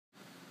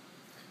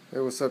Hey,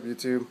 what's up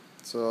YouTube?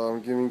 So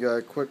I'm giving you guys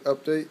a quick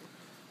update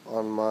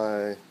on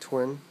my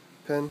twin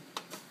pen.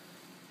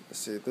 Let's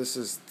see, this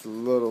is the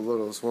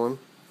littlest one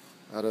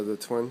out of the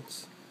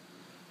twins.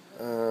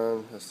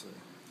 Let's see.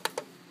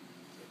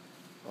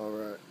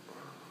 Alright,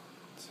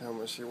 let's see how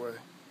much he weighs.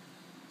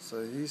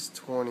 So he's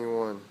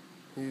 21.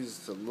 He's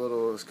the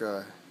littlest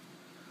guy,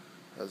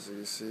 as you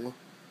can see.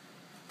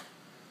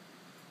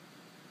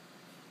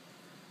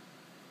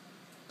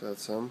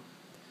 That's him.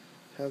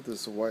 Have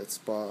this white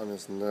spot on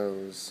his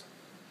nose.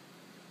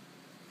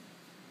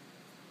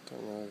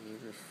 Don't know if you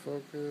can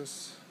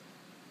focus.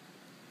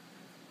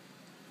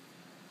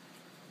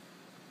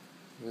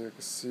 You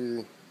can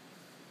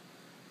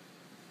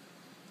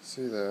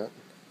see that,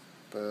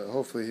 but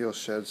hopefully he'll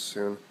shed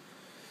soon.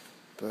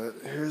 But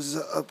here's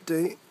the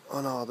update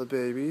on all the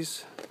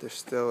babies. They're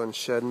still in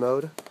shed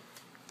mode.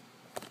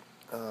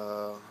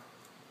 I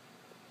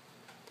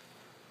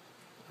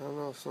don't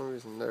know, for some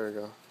reason, there we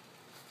go.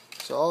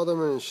 So all of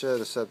them are in shed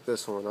except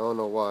this one. I don't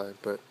know why,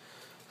 but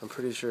I'm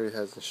pretty sure he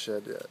hasn't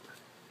shed yet.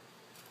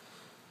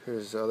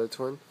 Here's the other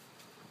twin.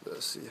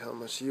 Let's see how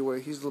much he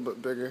weighs. He's a little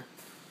bit bigger.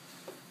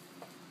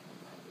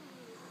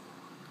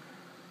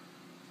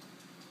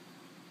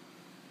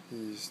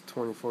 He's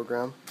 24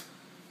 grams.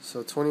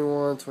 So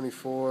 21,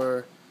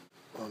 24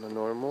 on the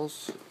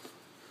normals.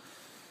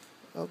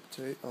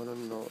 Update on the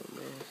normals.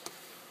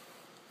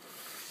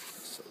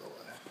 This other way.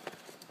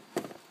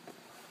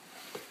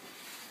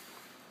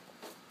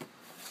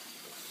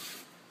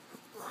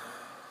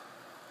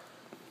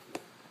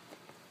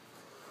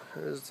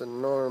 Here's the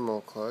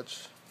normal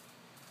clutch.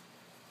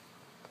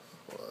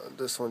 Well,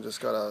 this one just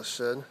got out of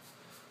shed.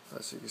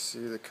 As you can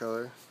see, the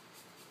color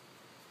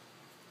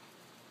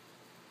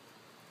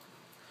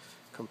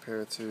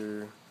compared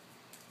to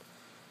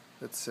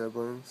its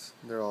siblings,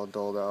 they're all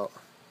dulled out.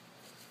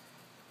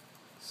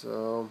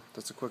 So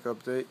that's a quick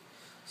update.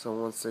 So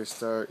once they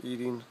start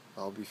eating,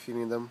 I'll be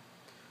feeding them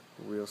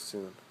real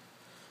soon.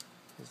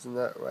 Isn't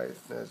that right,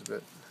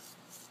 Nesbit?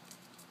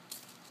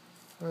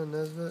 Run,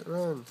 Nesbit,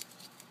 run.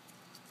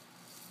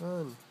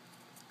 Run.